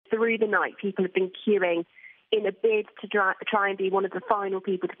through the night, people have been queuing in a bid to try and be one of the final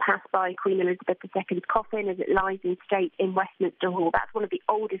people to pass by Queen Elizabeth II's coffin as it lies in state in Westminster Hall. That's one of the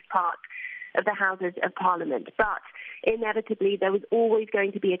oldest parts of the Houses of Parliament. But inevitably, there was always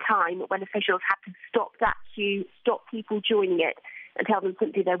going to be a time when officials had to stop that queue, stop people joining it, and tell them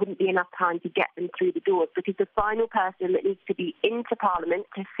simply there wouldn't be enough time to get them through the doors, because the final person that needs to be into Parliament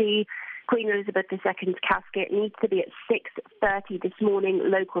to see Queen Elizabeth II's casket needs to be at 6:30 this morning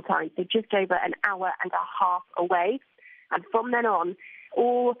local time, so just over an hour and a half away. And from then on,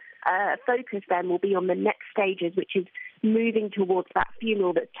 all focus then will be on the next stages, which is moving towards that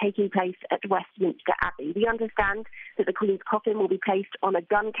funeral that's taking place at Westminster Abbey. We understand that the Queen's coffin will be placed on a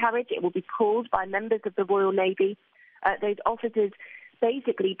gun carriage. It will be pulled by members of the Royal Navy. Those officers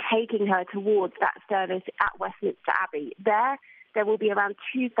basically taking her towards that service at Westminster Abbey. There will be around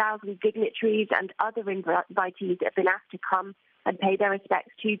 2,000 dignitaries and other invitees that have been asked to come and pay their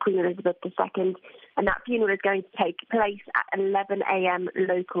respects to Queen Elizabeth II. And that funeral is going to take place at 11 a.m.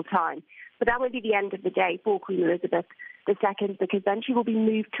 local time. But that won't be the end of the day for Queen Elizabeth II, because then she will be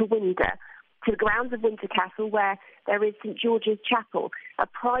moved to Windsor, to the grounds of Windsor Castle, where there is St George's Chapel. A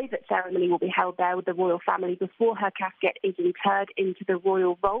private ceremony will be held there with the royal family before her casket is interred into the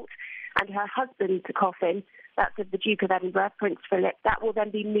royal vault. And her husband's coffin, that's of the Duke of Edinburgh, Prince Philip, that will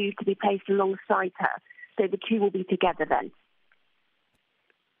then be moved to be placed alongside her. So the two will be together then.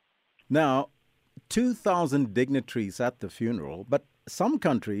 Now, 2,000 dignitaries at the funeral, but some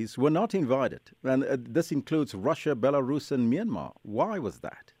countries were not invited. And this includes Russia, Belarus, and Myanmar. Why was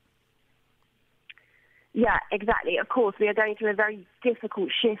that? Yeah, exactly. Of course, we are going through a very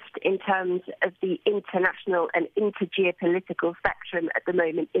difficult shift in terms of the international and intergeopolitical spectrum at the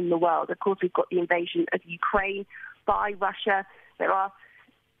moment in the world. Of course, we've got the invasion of Ukraine by Russia. There are,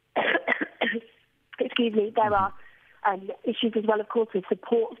 there are issues as well, of course, with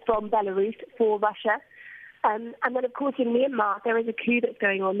support from Belarus for Russia. And then, of course, in Myanmar, there is a coup that's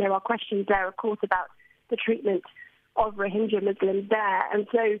going on. There are questions there, of course, about the treatment of Rohingya Muslims there. And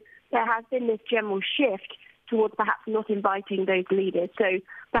so there has been this general shift towards perhaps not inviting those leaders. So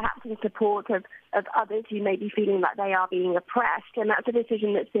perhaps in support of others who may be feeling like they are being oppressed. And that's a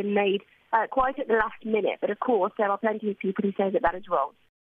decision that's been made quite at the last minute. But of course, there are plenty of people who say that that is wrong.